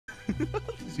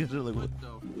These guys are like,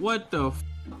 what the f?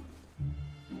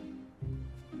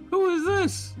 Who is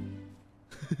this?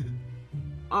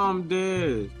 I'm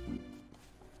dead.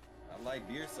 I like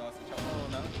deer sausage. Hold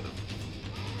on now.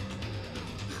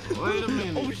 Wait a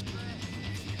minute. oh sh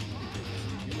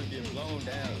You were getting blown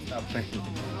down. Stop playing.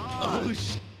 Oh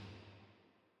sh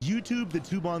YouTube, the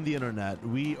tube on the internet.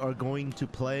 We are going to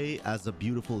play as a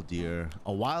beautiful deer,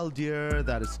 a wild deer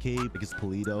that escaped against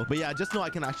Polito. But yeah, just know I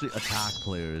can actually attack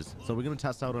players. So we're gonna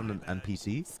test out on an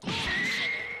NPC.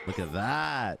 Look at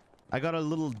that. I got a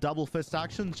little double fist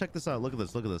action. Check this out. Look at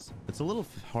this. Look at this. It's a little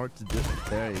hard to do.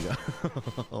 There you go.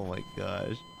 Oh my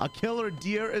gosh. A killer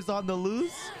deer is on the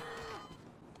loose.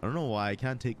 I don't know why I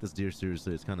can't take this deer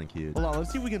seriously. It's kind of cute. Hold on.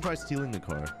 Let's see if we can try stealing the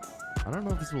car. I don't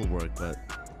know if this will work, but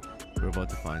we're about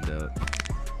to find out.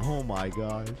 Oh my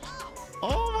gosh.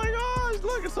 Oh my gosh.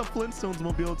 Look, it's a Flintstones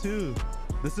mobile too.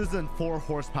 This isn't 4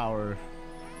 horsepower.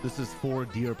 This is 4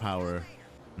 deer power.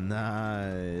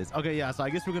 Nice. Okay, yeah, so I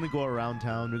guess we're gonna go around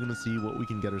town. We're gonna see what we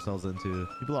can get ourselves into.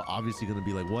 People are obviously gonna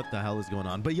be like, what the hell is going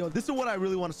on? But yo, this is what I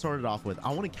really want to start it off with. I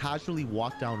want to casually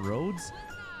walk down roads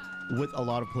with a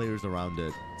lot of players around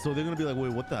it. So they're gonna be like,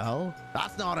 wait, what the hell?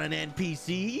 That's not an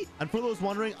NPC. And for those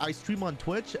wondering, I stream on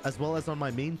Twitch as well as on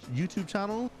my main YouTube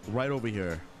channel right over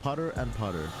here. Putter and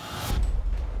Putter.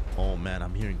 Oh man,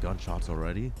 I'm hearing gunshots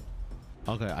already.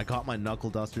 Okay, I got my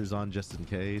knuckle dusters on just in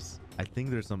case. I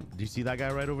think there's some... Do you see that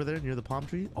guy right over there near the palm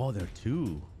tree? Oh, there are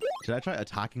 2. Should I try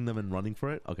attacking them and running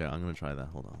for it? Okay, I'm gonna try that.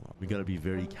 Hold on, hold on. We gotta be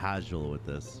very casual with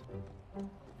this.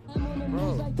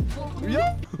 Bro.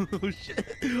 Yeah. Oh shit.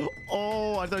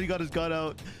 Oh, I thought he got his gun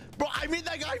out. Bro, I made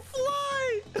that guy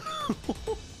fly.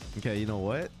 Okay, you know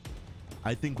what?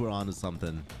 I think we're on to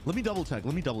something. Let me double check.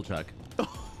 Let me double check.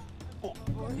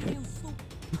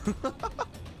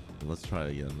 Let's try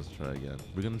again. Let's try again.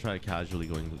 We're gonna try casually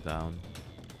going down.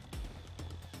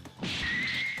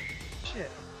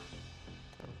 Shit.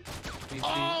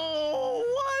 Oh,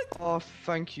 what? Oh,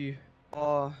 thank you.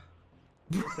 Oh,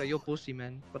 so you're pussy,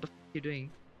 man. What the f you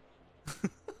doing?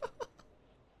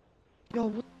 Yo,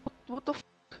 what the f?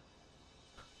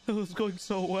 That was going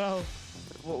so well.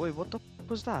 Wait, what the f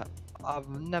was that? I've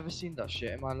never seen that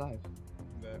shit in my life.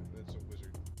 That's a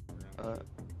wizard.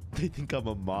 They think I'm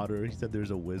a modder. He said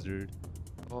there's a wizard.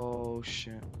 Oh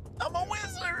shit. I'm a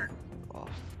wizard. Oh,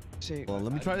 sick. Well,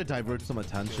 let me try to divert some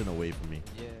attention away from me.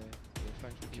 Yeah,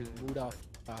 thanks for killing me.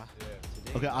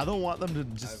 Okay, I don't want them to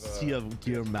just see a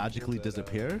deer magically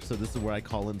disappear, so this is where I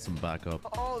call in some backup.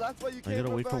 Oh, that's why you I can't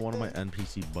gotta wait for back one of my then.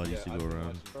 NPC buddies to go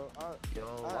around. Bro, Yo,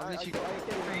 I I'm literally can't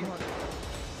defend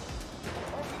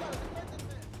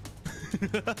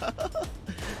this man.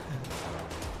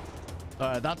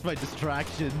 Alright, that's my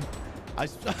distraction. I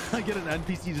get an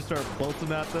NPC to start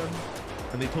bolting at them,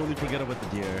 and they totally forget about the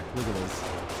deer. Look at this.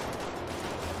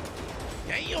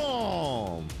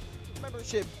 Damn!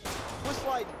 Membership. What's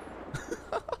like?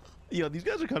 Yo, these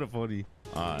guys are kind of funny.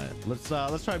 All right, let's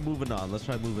try moving on. Let's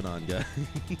try moving on, guys.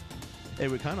 Hey,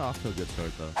 we're kind of off to a good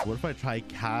start though. What if I try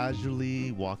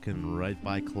casually walking right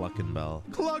by Cluckenbell?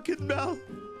 Cluckenbell!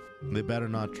 They better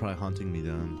not try hunting me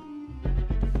down.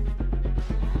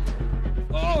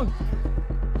 Oh!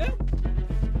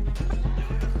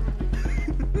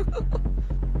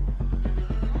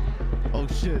 Oh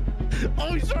shit!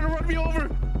 Oh, he's trying to run me over!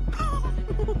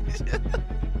 Oh, shit.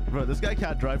 Bro, this guy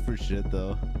can't drive for shit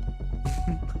though.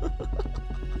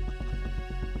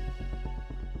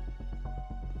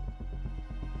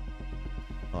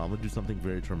 Oh, I'm gonna do something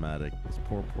very traumatic. This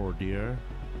poor deer.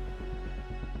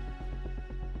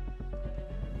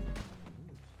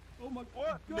 Oh my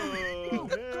What? God! No,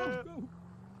 Go!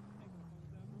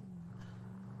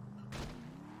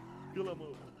 Kill him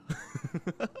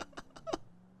over.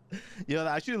 Yeah,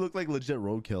 that actually looked like legit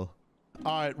roadkill.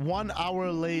 All right, 1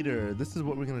 hour later, this is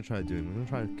what we're gonna try doing. We're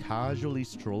gonna try casually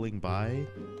strolling by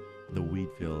the wheat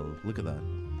field. Look at that.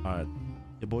 All right,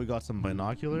 your boy got some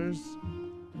binoculars.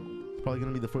 It's probably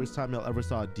gonna be the first time y'all ever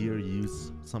saw a deer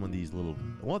use some of these little...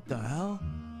 What the hell?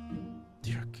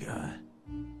 Dear God.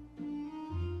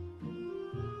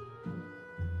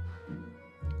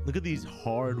 Look at these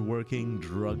hard-working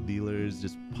drug dealers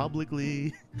just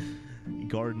publicly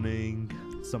gardening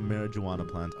some marijuana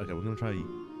plants. Okay, we're gonna try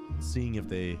seeing if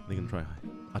they can try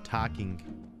attacking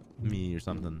me or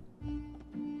something.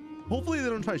 Hopefully they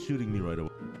don't try shooting me right away.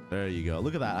 There you go.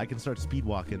 Look at that. I can start speed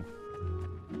walking.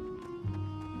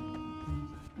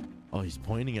 Oh, he's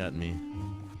pointing at me.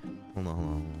 Hold on, hold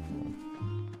on.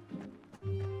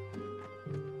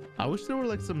 I wish there were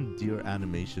like some deer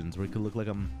animations where it could look like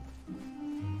I'm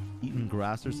eating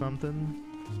grass or something.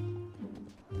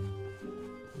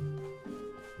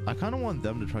 I kind of want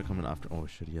them to try coming after. Oh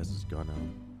shit, he has his gun out.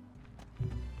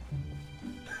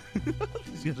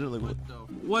 These guys are like, what?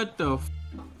 What the f?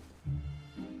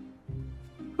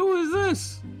 Who is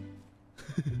this?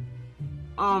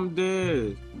 I'm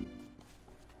dead.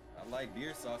 I like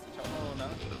deer sausage. Hold on now.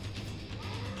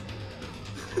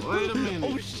 Wait a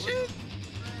minute. Oh shit!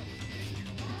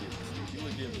 You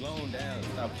would get blown down.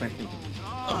 Stop playing.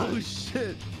 Oh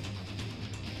shit!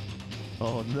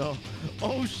 Oh no!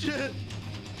 Oh shit!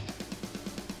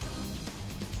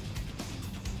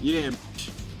 Yeah,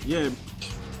 yeah,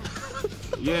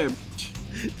 yeah,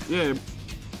 yeah,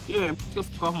 yeah. Get the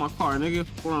fuck off my car, nigga.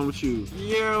 What's wrong with you?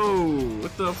 Yo,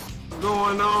 what the f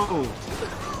going on?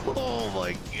 Oh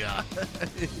my god!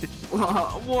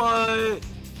 What?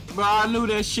 Bro, I knew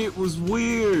that shit was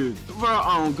weird. Bro,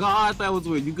 oh god, that was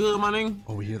weird. You good, my nigga?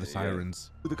 Oh, we hear the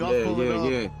sirens. The cop Yeah, pulling up.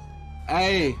 yeah.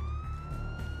 Hey.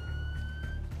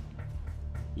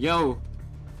 Yo.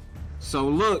 So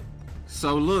look,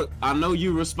 I know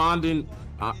you responding.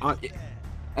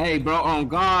 Hey, bro, on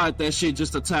God, that shit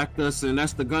just attacked us, and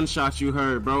that's the gunshot you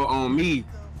heard, bro, on me.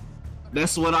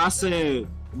 That's what I said.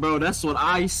 Bro, that's what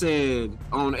I said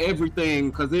on everything,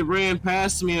 because it ran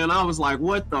past me, and I was like,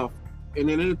 what the f? And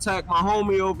then it attacked my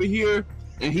homie over here,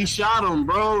 and he shot him,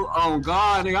 bro. On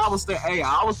God, nigga,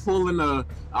 I was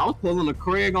pulling a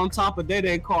Craig on top of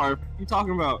that car. What you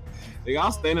talking about? Nigga, I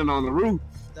was standing on the roof.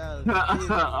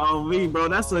 Oh me, bro,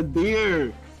 that's a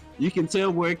deer. You can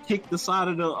tell where it kicked the side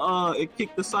of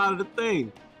the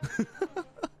thing.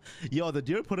 Yo, the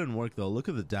deer put in work though. Look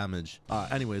at the damage.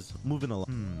 Anyways, moving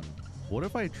along. What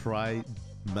if I try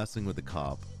messing with the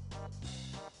cop?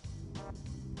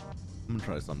 I'm gonna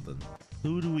try something.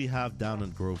 Who do we have down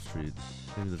at Grove Street?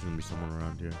 Maybe there's gonna be someone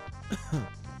around here.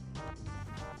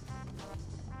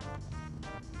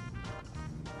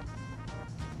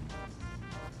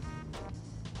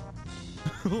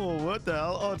 Oh, what the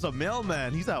hell? Oh, it's a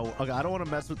mailman. He's out. Okay, I don't want to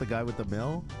mess with the guy with the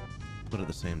mail, but at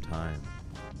the same time,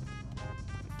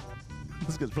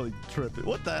 this guy's probably tripping.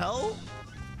 What the hell?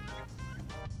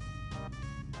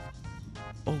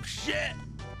 Oh shit!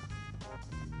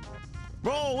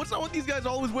 Bro, what's up with these guys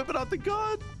always whipping out the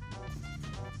gun?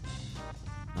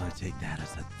 I take that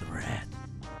as a threat.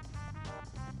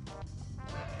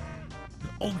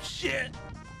 Oh shit!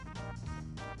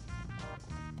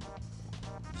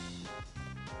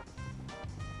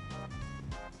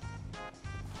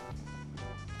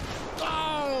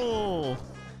 Oh!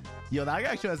 Yo, that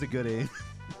guy actually has a good aim.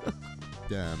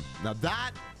 Damn. Now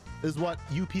that is what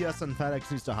UPS and FedEx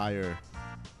needs to hire.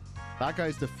 That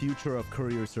guy's the future of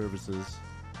courier services.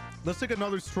 Let's take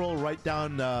another stroll right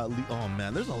down. Oh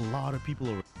man, there's a lot of people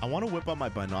over. I want to whip out my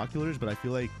binoculars, but I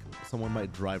feel like someone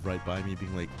might drive right by me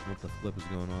being like, what the flip is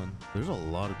going on? There's a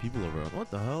lot of people over. What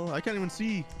the hell? I can't even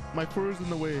see. My fur's in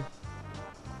the way.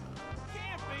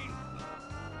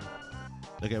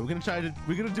 Okay, we're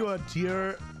gonna do a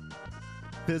deer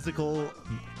physical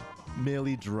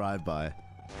melee drive-by.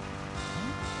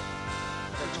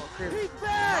 He's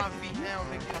back!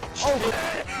 Oh,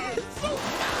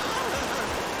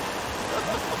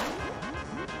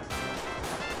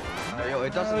 Yo,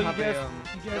 it doesn't have a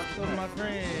You guys killed my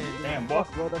friend. damn, boy.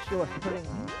 Bro, that's yours.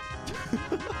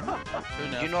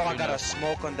 You know I got a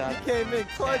smoke on that. He came in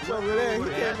clutch over there. He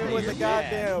came in with the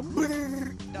goddamn.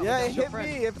 Yeah, it hit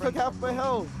me. It took half my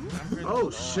health. Oh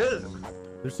shit.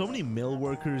 There's so many mill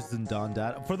workers in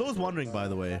dondada. For those wondering, by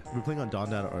the way, we're playing on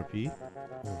dondada RP.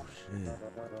 Oh shit.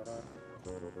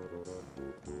 You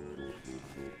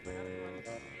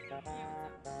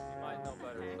might know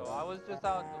better. So I was just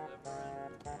out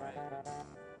delivering, right?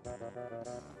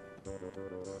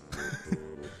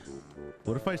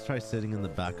 What if I try sitting in the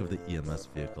back of the EMS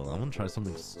vehicle? I want to try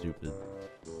something stupid.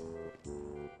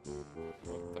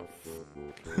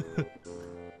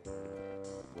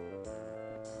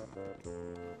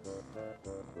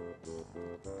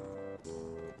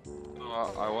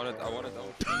 I wanted.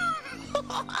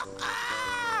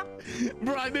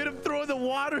 Bro, I made him throw in the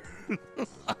water.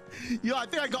 Yo, I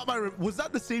think I got my. Was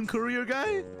that the same courier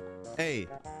guy? Hey,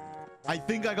 I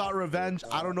think I got revenge.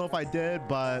 I don't know if I did,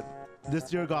 but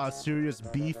this year got a serious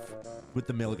beef with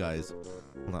the mill guys.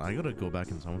 Hold on, I gotta go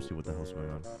back and see what the hell's going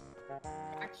on.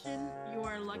 Action, you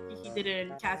are lucky he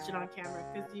didn't catch it on camera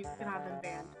because you can have him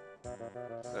banned.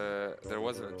 There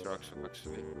was an interaction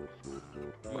actually.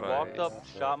 You walked up,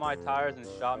 shot my tires, and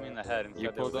shot me in the head. And You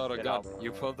said there pulled was out a kid gun.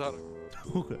 You pulled out.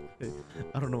 Okay.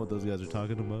 I don't know what those guys are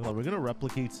talking about. We're gonna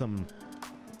replicate some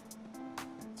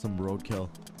roadkill.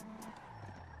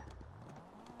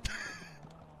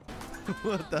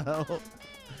 What the hell?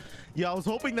 Yeah, I was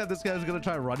hoping that this guy was gonna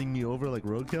try running me over like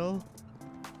roadkill.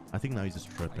 I think now he's just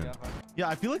tripping. Yeah,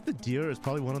 I feel like the deer is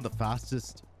probably one of the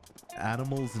fastest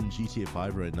animals in GTA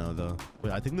 5 right now, though.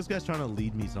 Wait, I think this guy's trying to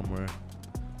lead me somewhere.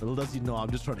 Little does he know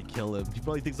I'm just trying to kill him. He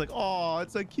probably thinks like, oh,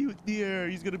 it's a cute deer.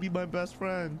 He's gonna be my best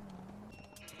friend.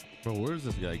 Bro, where's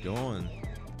this guy going?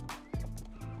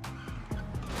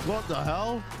 What the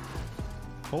hell?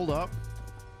 Hold up.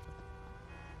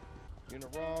 You're in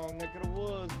the wrong neck of the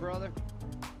woods, brother.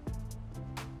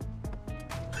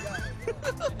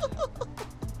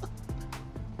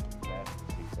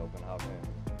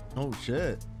 Oh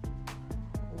shit.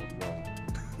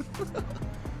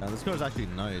 Now this car's actually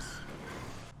nice.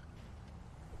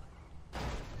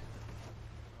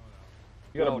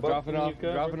 You got dropping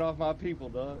off my people,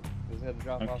 dog. Just had to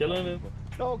drop off killing him. people.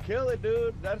 Don't kill it,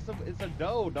 dude. It's a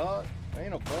doe, dog.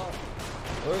 Ain't a buck.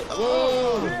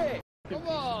 Oh, Shit. Come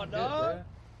on, dog.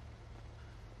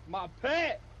 My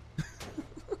pet.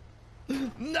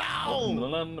 No!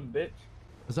 Bitch.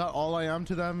 Is that all I am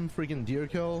to them? Freaking deer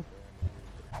kill?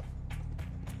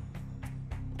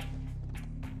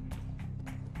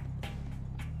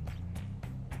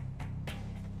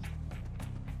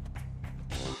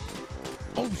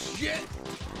 Oh shit!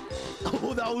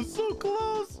 Oh, that was so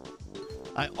close!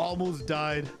 I almost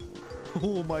died.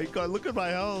 Oh my god, look at my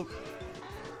health.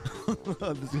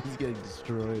 This is getting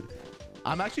destroyed.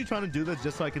 I'm actually trying to do this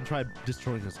just so I can try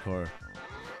destroying this car.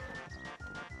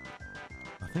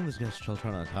 I think this guy's still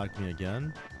trying to attack me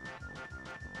again.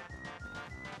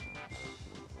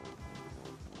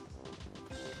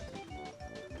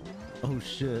 Oh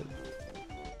shit.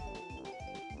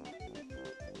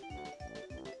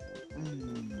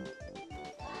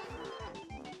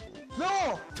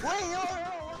 No!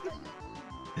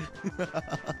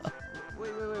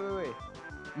 Wait, no! Wait.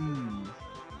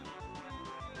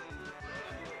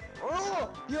 Oh!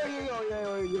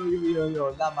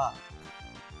 Yo, llama.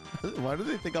 Why do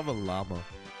they think I'm a llama?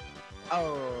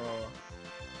 Oh.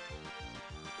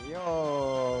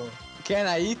 Yo. Can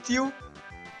I eat you?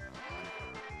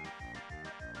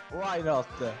 Why not?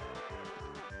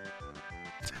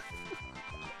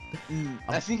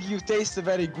 I think you taste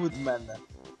very good, man.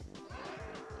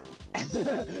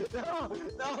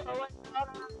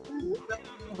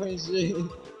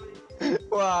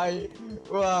 Why?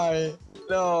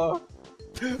 No.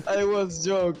 I was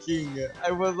joking.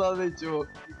 I was only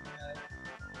joking.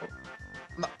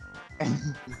 No.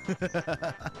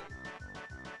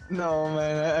 No,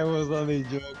 man. I was only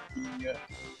joking.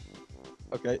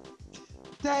 Okay.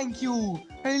 Thank you.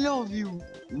 I love you.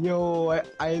 Yo,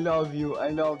 I love you. I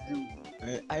love you.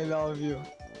 I love you.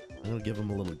 I'm gonna give him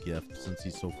a little gift since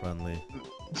he's so friendly.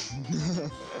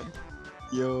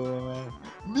 Yo, man.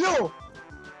 Yo!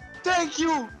 Thank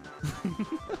you!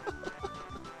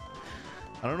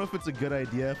 I don't know if it's a good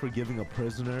idea for giving a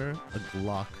prisoner a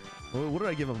Glock. What did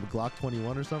I give him? A Glock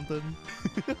 21 or something?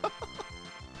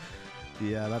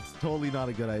 Yeah, that's totally not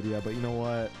a good idea, but you know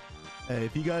what? Hey,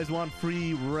 if you guys want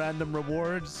free random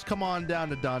rewards, come on down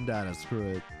to Dondada. Screw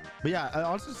it. But yeah,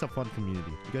 honestly, it's a fun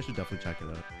community. You guys should definitely check it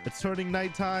out. It's turning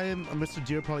nighttime. Mr.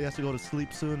 Deer probably has to go to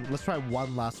sleep soon. Let's try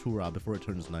one last hoorah before it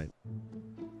turns night.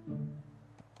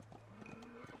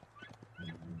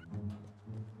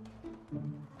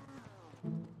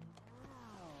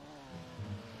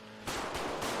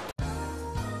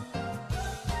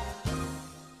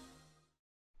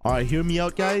 All right, hear me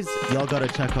out, guys. Y'all gotta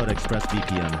check out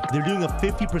ExpressVPN. They're doing a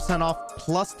 50% off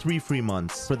plus 3 free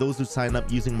months for those who sign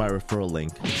up using my referral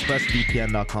link,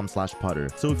 expressvpn.com/Putther.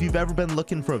 So if you've ever been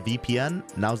looking for a VPN,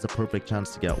 now's the perfect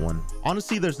chance to get one.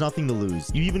 Honestly, there's nothing to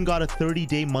lose. You even got a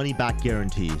 30-day money-back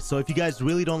guarantee. So if you guys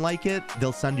really don't like it,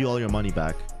 they'll send you all your money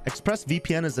back.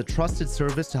 ExpressVPN is a trusted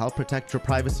service to help protect your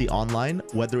privacy online,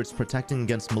 whether it's protecting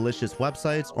against malicious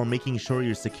websites or making sure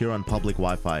you're secure on public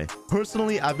Wi-Fi.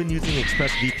 Personally, I've been using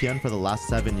ExpressVPN for the last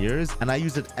 7 years, and I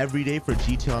use it every day for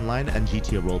GTA Online and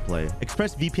GTA Roleplay.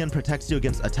 ExpressVPN protects you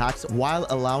against attacks while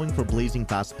allowing for blazing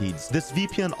fast speeds. This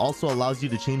VPN also allows you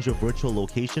to change your virtual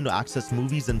location to access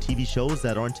movies and TV shows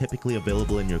that aren't typically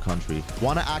available in your country.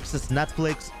 Want to access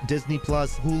Netflix, Disney+,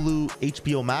 Hulu,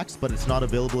 HBO Max, but it's not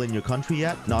available in your country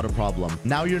yet? Not a problem.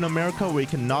 Now you're in America where you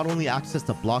can not only access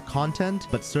the blocked content,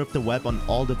 but surf the web on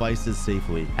all devices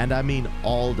safely. And I mean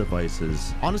all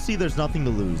devices. Honestly, there's nothing to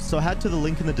lose. So head to the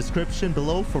link in the description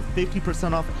below for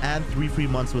 50% off and 3 free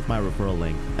months with my referral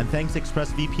link. And thanks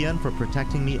ExpressVPN for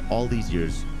protecting me all these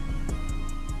years.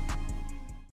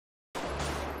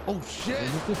 Oh shit!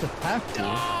 You just attacked you.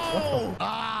 No!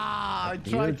 Ah! I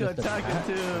tried to attack him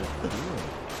too.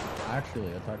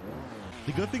 Actually attacked him.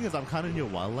 The good thing is I'm kind of near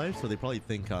wildlife, so they probably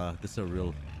think this is a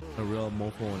real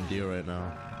mofo and deer right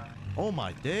now. Oh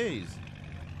my days!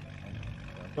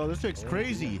 Oh, this chick's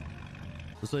crazy.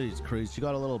 This lady's crazy. She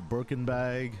got a little Birkin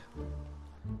bag.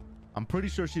 I'm pretty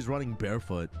sure she's running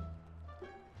barefoot.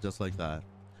 Just like that.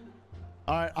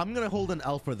 All right, I'm gonna hold an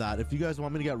L for that. If you guys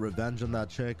want me to get revenge on that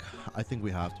chick, I think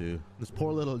we have to. This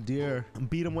poor little deer,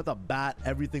 beat him with a bat,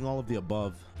 everything, all of the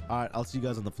above. All right, I'll see you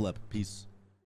guys on the flip. Peace.